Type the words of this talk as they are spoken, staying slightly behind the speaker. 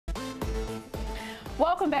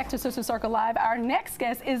Welcome back to Sister Circle Live. Our next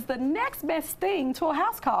guest is the next best thing to a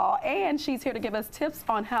house call, and she's here to give us tips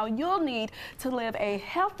on how you'll need to live a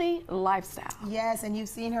healthy lifestyle. Yes, and you've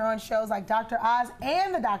seen her on shows like Dr. Oz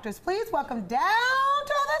and The Doctors. Please welcome down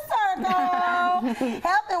to the circle,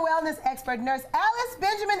 health and wellness expert nurse Alice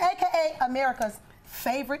Benjamin, aka America's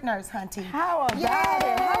favorite nurse, Hunty. How about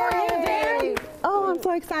it? How are you, dear? Oh, I'm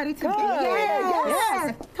so excited to be here.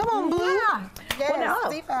 Yes. Come on, Blue. Yeah. Well, now,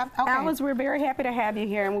 okay. Alice, we're very happy to have you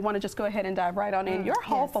here, and we want to just go ahead and dive right on in. Your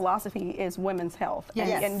whole philosophy is women's health,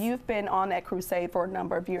 and you've been on that crusade for a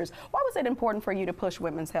number of years. Why was it important for you to push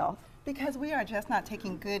women's health? Because we are just not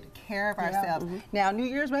taking good care of ourselves. Now, New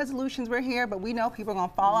Year's resolutions were here, but we know people are going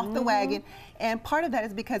to fall off the wagon. And part of that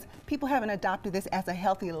is because people haven't adopted this as a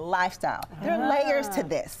healthy lifestyle. There are layers to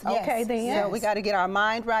this. Okay, then. So we got to get our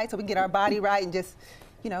mind right, so we can get our body right, and just,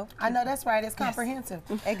 you know. I know that's right. It's comprehensive.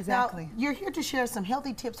 Exactly. Now, you're here to share some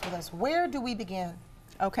healthy tips with us. Where do we begin?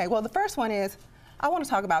 Okay, well, the first one is, I want to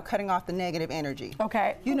talk about cutting off the negative energy.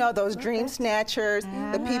 Okay. You know, those dream snatchers,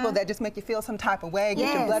 the people that just make you feel some type of way,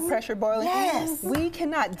 get your blood pressure boiling. Yes. We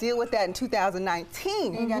cannot deal with that in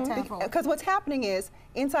 2019. Ain't got time for it. Because what's happening is,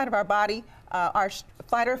 inside of our body, our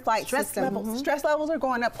fight or flight system, stress levels are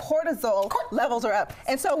going up, cortisol levels are up.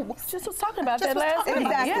 And so, just was talking about that last week.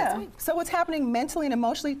 exactly. So what's happening mentally and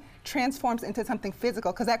emotionally transforms into something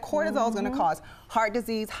physical, because that cortisol is going to cause heart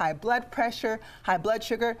disease, high blood pressure, high blood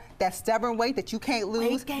sugar, that stubborn weight that you can't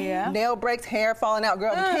lose, nail breaks, hair falling out.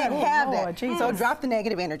 Girl, you can't have that. So drop the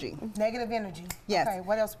negative energy. Negative energy. Yes. Okay,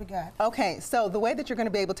 what else we got? Okay, so the way that you're going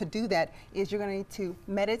to be able to do that is you're going to need to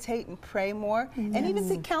meditate and pray more, and even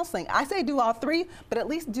seek counseling. I say do all three, but at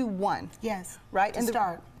least do one. Yes. Right? To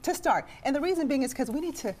start. To start. And the reason being is because we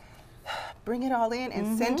need to bring it all in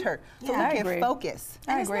and center so we can focus.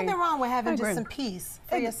 And there's nothing wrong with having just some peace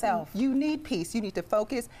for yourself. You need peace. You need to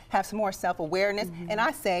focus, have some more self-awareness. And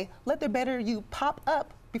I say, let the better you pop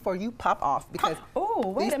up before you pop off. Because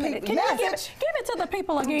wait a minute. Can you give it to the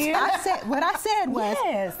people again? What I said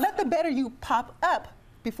was, let the better you pop up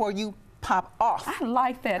before you pop off. I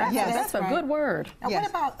like that. That's a good word. Now, what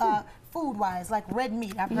about food-wise, like red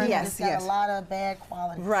meat? I've heard that it's got a lot of bad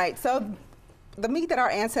qualities. Right. So the meat that our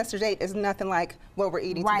ancestors ate is nothing like what we're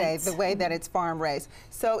eating today, the way that it's farm raised.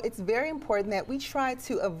 So it's very important that we try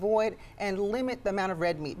to avoid and limit the amount of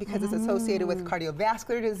red meat, because it's associated with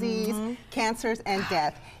cardiovascular disease, cancers, and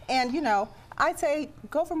death. And, you know, I'd say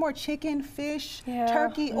go for more chicken, fish,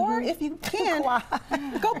 turkey, or if you can,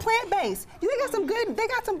 go plant-based. They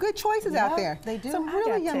got some good choices out there. They do. Some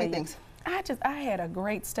really yummy things. I had a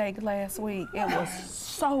great steak last week. It was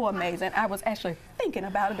so amazing. I was actually thinking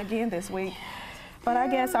about it again this week. But I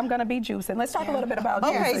guess I'm going to be juicing. Let's talk a little bit about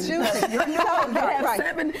juicing. Okay, juicing. You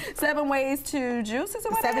have seven ways to juice. Is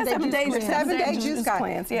it what 7-day juice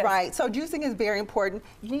plans. Yes. Right. So juicing is very important.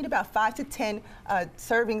 You need about 5 to 10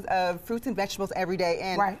 servings of fruits and vegetables every day,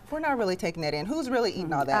 and we're not really taking that in. Who's really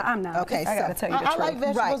eating all that? I'm not. Okay, I got to tell you the truth. I like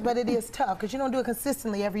vegetables, but it is tough because you don't do it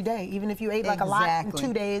consistently every day. Even if you ate like a lot in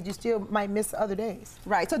 2 days, you still might miss other days.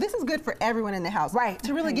 Right. So this is good for everyone in the house. Right.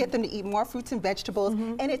 To really get them to eat more fruits and vegetables,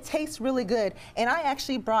 and it tastes really good. And I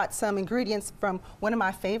actually brought some ingredients from one of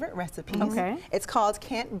my favorite recipes. Okay. It's called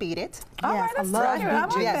Can't Beat It. Yes, I love it. I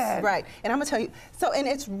like that. Right. And I'm going to tell you, and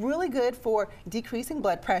it's really good for decreasing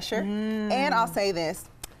blood pressure. And I'll say this,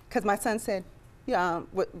 because my son said,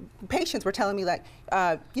 patients were telling me, like,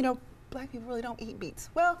 you know, black people really don't eat beets.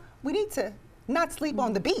 Well, we need to not sleep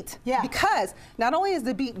on the beet. Because not only is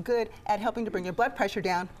the beet good at helping to bring your blood pressure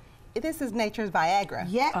down, this is nature's Viagra.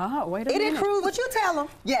 Oh, wait a minute. It improves. What you tell them?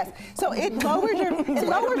 Yes. So it lowers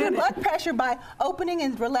your blood pressure by opening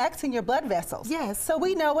and relaxing your blood vessels. Yes. So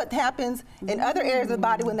we know what happens in other areas of the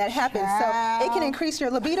body when that happens. So it can increase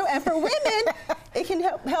your libido, and for women, it can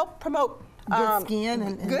help promote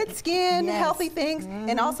good skin, healthy things,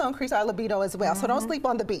 and also increase our libido as well. So don't sleep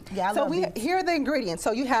on the beet. So here are the ingredients.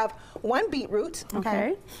 So you have 1 beetroot.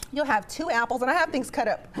 Okay. You'll have 2 apples, and I have things cut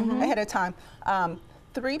up ahead of time.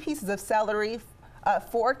 3 pieces of celery,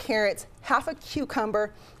 4 carrots, half a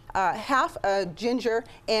cucumber, half a ginger,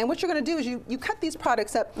 and what you're going to do is you cut these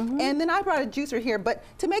products up, and then I brought a juicer here, but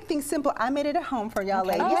to make things simple, I made it at home for y'all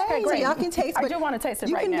ladies. Okay, so y'all can taste it. I do want to taste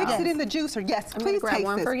it right now. You can mix it in the juicer. Yes, please taste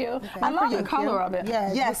one this. for you. I love the color of it.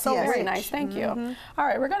 Yes, so very nice. Thank you. All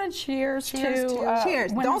right, we're going to cheers to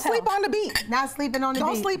cheers. Don't sleep on the beet. Not sleeping on the beet.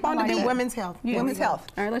 Don't sleep on the beet. Women's health. Women's health.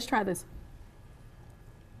 All right, let's try this.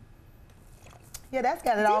 Yeah, that's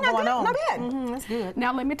got it all going on. Not bad. That's good.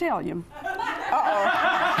 Now let me tell you.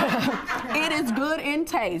 It is good in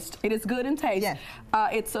taste. It is good in taste. Yes.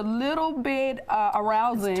 It's a little bit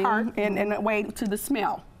arousing in a way to the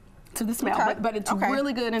smell. to the smell, but it's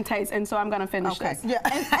really good in taste, and so I'm going to finish this. Yeah.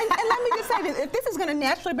 and let me just say this, if this is going to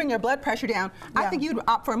naturally bring your blood pressure down, I think you'd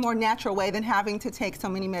opt for a more natural way than having to take so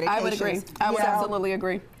many medications. I would agree. I would absolutely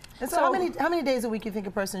agree. And so how many days a week you think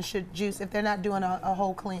a person should juice if they're not doing a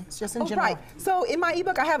whole cleanse, just in general? Right. So in my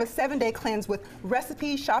ebook, I have a 7-day cleanse with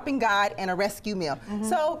recipe, shopping guide, and a rescue meal.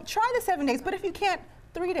 So try the 7 days, but if you can't,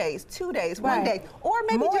 3 days, 2 days, 1 day, or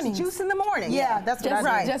maybe just juice in the morning. Yeah, that's what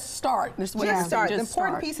I do. Just start. Just start. The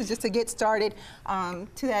important piece is just to get started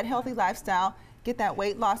to that healthy lifestyle. Get that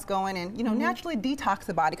weight loss going and, you know, naturally detox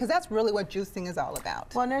the body, because that's really what juicing is all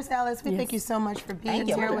about. Well, Nurse Alice, we thank you so much for being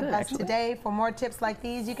here with us today. For more tips like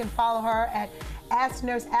these, you can follow her at Ask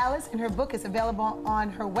Nurse Alice, and her book is available on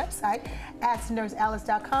her website,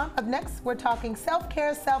 AskNurseAlice.com. Up next, we're talking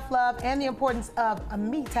self-care, self-love, and the importance of a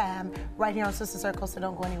me time right here on Sister Circle, so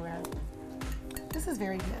don't go anywhere. This is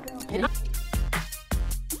very good.